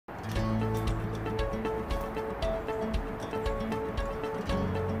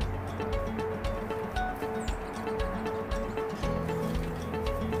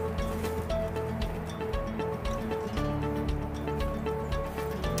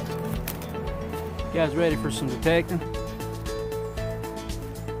You guys ready for some detecting?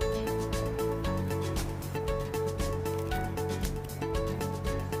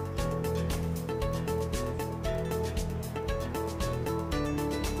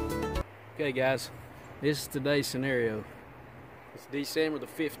 Okay guys, this is today's scenario. It's December the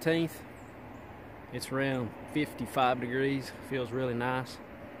 15th. It's around 55 degrees. Feels really nice.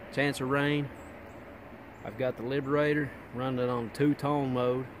 Chance of rain. I've got the Liberator running it on two-tone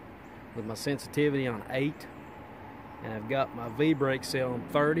mode with my sensitivity on 8. And I've got my V-brake cell on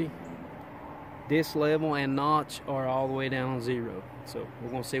 30. Disc level and notch are all the way down on 0. So we're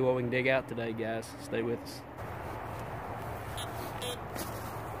going to see what we can dig out today, guys. Stay with us.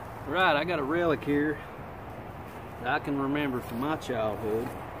 Right, I got a relic here that I can remember from my childhood.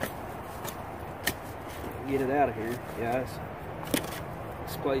 Get it out of here, guys.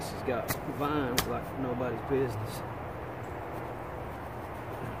 This place has got vines like nobody's business.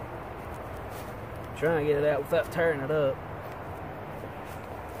 Try and get it out without tearing it up.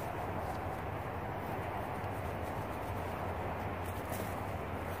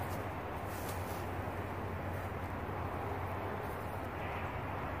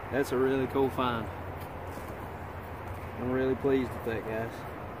 That's a really cool find. I'm really pleased with that, guys.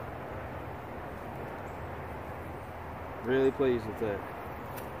 Really pleased with that.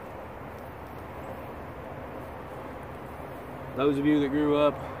 Those of you that grew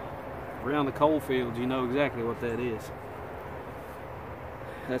up around the coal fields, you know exactly what that is.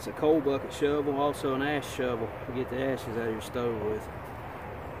 That's a coal bucket shovel, also an ash shovel to get the ashes out of your stove with.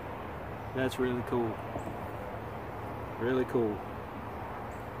 That's really cool. Really cool.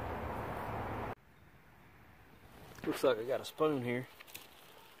 Looks like I got a spoon here.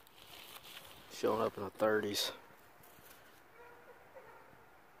 Showing up in the 30s.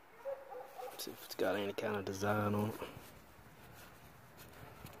 See if it's got any kind of design on it.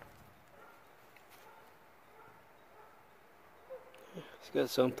 It's got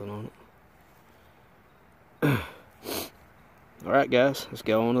something on it. Alright guys, let's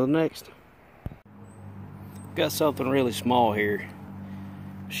go on to the next. Got something really small here.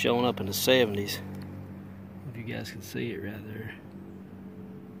 Showing up in the 70s. If you guys can see it right there.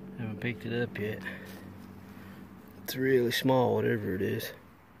 Haven't picked it up yet. It's really small, whatever it is.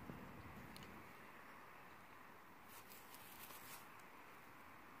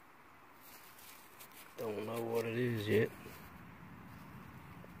 Don't know what it is yet.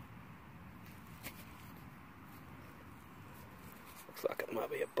 Looks like it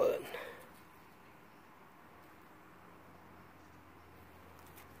might be a button.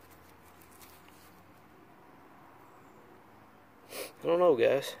 I don't know,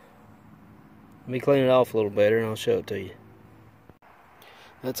 guys. Let me clean it off a little better and I'll show it to you.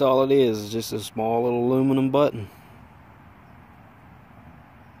 That's all it is just a small little aluminum button.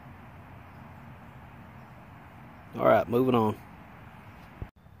 Alright, moving on.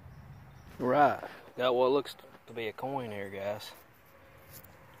 Alright, got what looks to be a coin here, guys.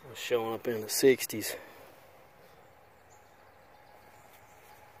 It's showing up in the 60s.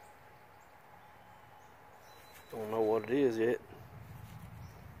 Don't know what it is yet.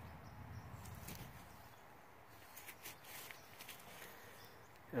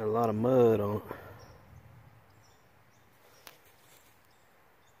 Got a lot of mud on it.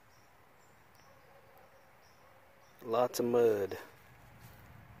 Lots of mud.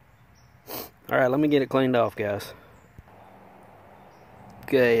 Alright, let me get it cleaned off, guys.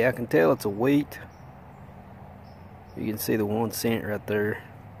 Okay, I can tell it's a wheat. You can see the 1 cent right there.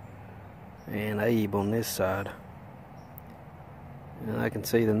 And Abe on this side. And I can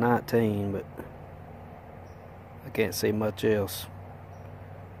see the 19, but I can't see much else.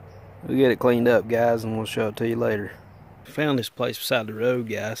 We'll get it cleaned up, guys, and we'll show it to you later. Found this place beside the road,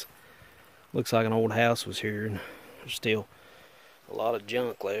 guys. Looks like an old house was here, and there's still a lot of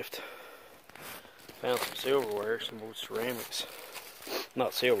junk left. Found some silverware, some old ceramics.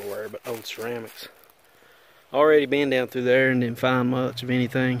 Not silverware, but old ceramics. Already been down through there and didn't find much of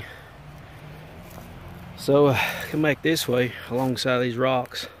anything. So I come back this way alongside these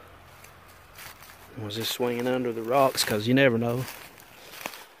rocks. I was just swinging under the rocks because you never know.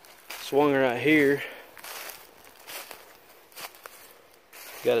 Swung right here.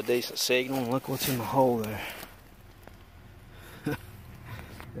 Got a decent signal, and look what's in the hole there.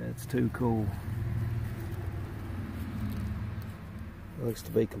 That's too cool. Looks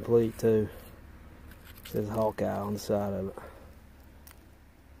to be complete too. Says Hawkeye on the side of it.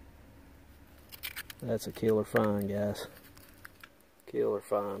 That's a killer find, guys. Killer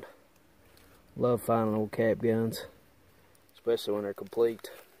find. Love finding old cap guns, especially when they're complete.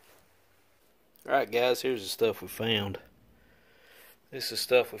 Alright guys, here's the stuff we found. This is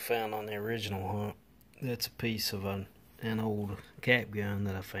stuff we found on the original hunt. That's a piece of an old cap gun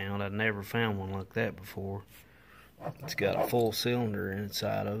that I found. I'd never found one like that before. It's got a full cylinder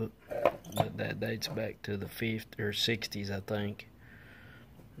inside of it, but that dates back to the 50s or 60s, I think.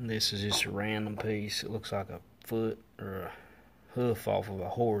 And this is just a random piece. It looks like a foot or a hoof off of a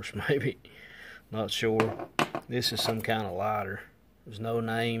horse, maybe. Not sure. This is some kind of lighter. There's no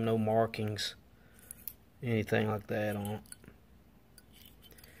name, no markings, anything like that on it.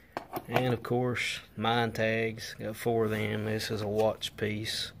 And of course, mine tags. Got 4 of them. This is a watch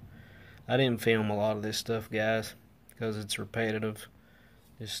piece. I didn't film a lot of this stuff, guys, because it's repetitive.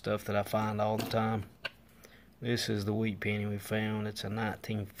 This stuff that I find all the time. This is the wheat penny we found. It's a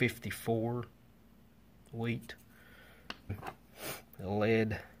 1954 wheat. A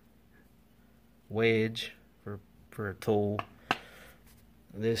lead wedge for a tool.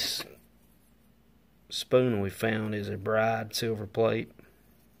 This spoon we found is a Bride silver plate,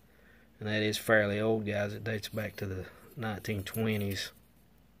 and that is fairly old, guys. It dates back to the 1920s.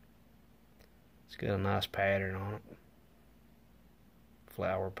 It's got a nice pattern on it,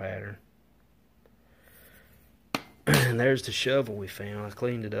 flower pattern. And there's the shovel we found. I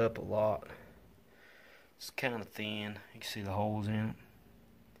cleaned it up a lot. It's kind of thin. You can see the holes in it,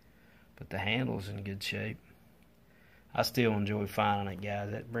 but the handle's in good shape. I still enjoy finding it,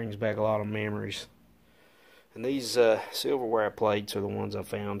 guys. That brings back a lot of memories. And these silverware plates are the ones I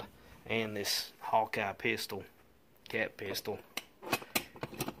found, and this Hawkeye pistol, cap pistol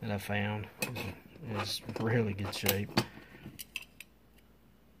that I found is really good shape.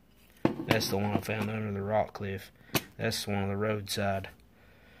 That's the one I found under the rock cliff. That's one of the roadside,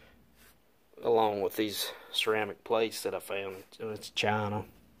 along with these ceramic plates that I found. So it's china.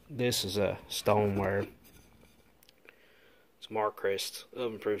 This is a stoneware. It's Marcrest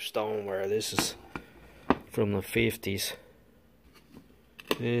oven-proof stoneware. This is from the 50s.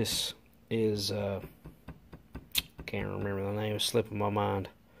 This is I can't remember the name. It's slipping my mind,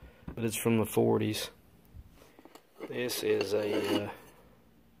 but it's from the 40s. This is a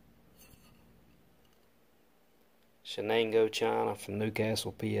Shenango china from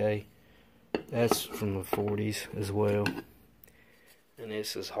Newcastle, PA. That's from the 40s as well. And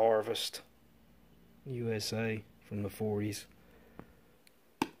this is Harvest USA from the 40s.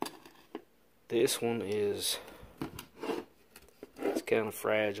 This one is, it's kind of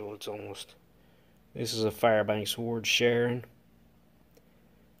fragile. It's almost, this is a Fairbanks Ward Sharon,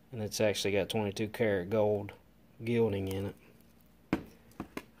 and it's actually got 22 karat gold gilding in it.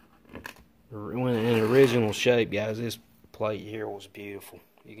 When in original shape, guys, this plate here was beautiful.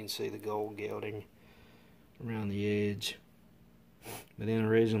 You can see the gold gilding around the edge. But in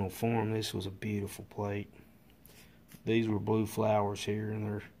original form, this was a beautiful plate. These were blue flowers here,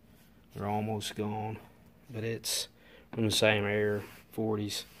 and they're almost gone. But it's from the same era,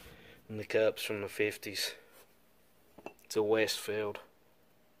 40s, and the cup's from the 50s. It's a Westfield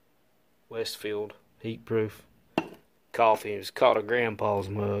heat proof coffee. It was called a grandpa's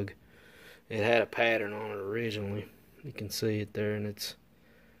mug. It had a pattern on it originally. You can see it there, and it's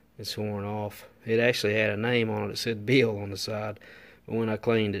worn off. It actually had a name on it. It said Bill on the side, but when I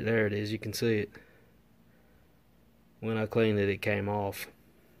cleaned it, there it is. You can see it. When I cleaned it, it came off.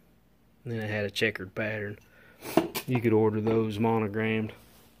 And then it had a checkered pattern. You could order those monogrammed.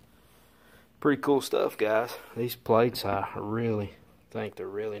 Pretty cool stuff, guys. These plates, I really think they're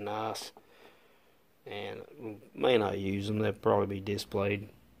really nice, and may not use them. They'll probably be displayed,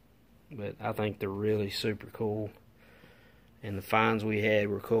 but I think they're really super cool. And the finds we had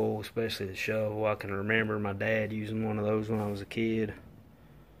were cool, especially the shovel. I can remember my dad using one of those when I was a kid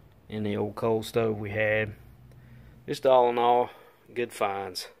in the old coal stove we had. Just all in all, good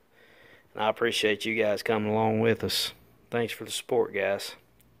finds. And I appreciate you guys coming along with us. Thanks for the support, guys.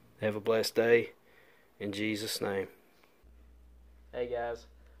 Have a blessed day in Jesus' name. Hey guys,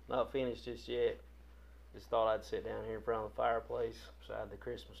 not finished just yet. Just thought I'd sit down here in front of the fireplace beside the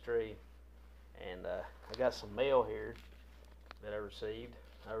Christmas tree. And I got some mail here that I received.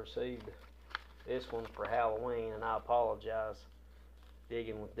 I received this one for Halloween, and I apologize,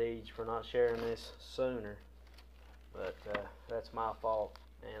 Digging with Deej, for not sharing this sooner. But that's my fault.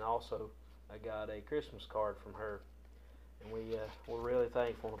 And also, I got a Christmas card from her, and we're really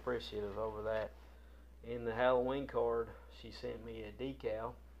thankful and appreciative over that. In the Halloween card, she sent me a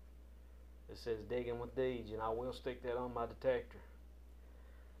decal that says Digging with Deej, and I will stick that on my detector.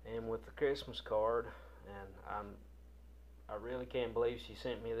 And with the Christmas card, and I really can't believe she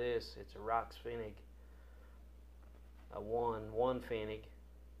sent me this. It's a Rox Pfennig, a one Pfennig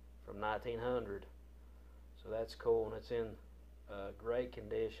from 1900. So that's cool, and it's in great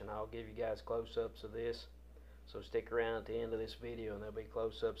condition. I'll give you guys close-ups of this, so stick around at the end of this video, and there'll be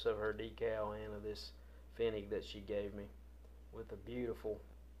close-ups of her decal and of this finish that she gave me with a beautiful,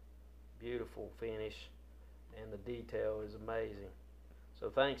 beautiful finish, and the detail is amazing. So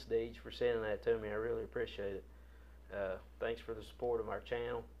thanks, Deej, for sending that to me. I really appreciate it. Thanks for the support of our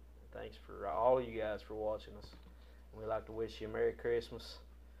channel. Thanks for all of you guys for watching us. We'd like to wish you a Merry Christmas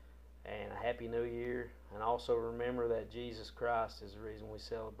and a Happy New Year. And also remember that Jesus Christ is the reason we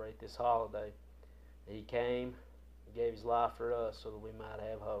celebrate this holiday. He came, He gave His life for us so that we might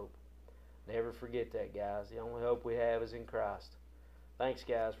have hope. Never forget that, guys. The only hope we have is in Christ. Thanks,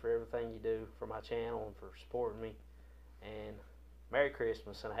 guys, for everything you do for my channel and for supporting me. And Merry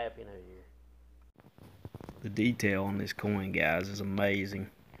Christmas and a Happy New Year. The detail on this coin, guys, is amazing.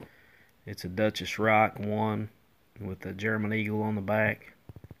 It's a Duchess Rock 1 with a German Eagle on the back.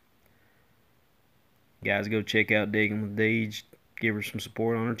 Guys, go check out Digging with Deej. Give her some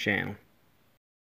support on her channel.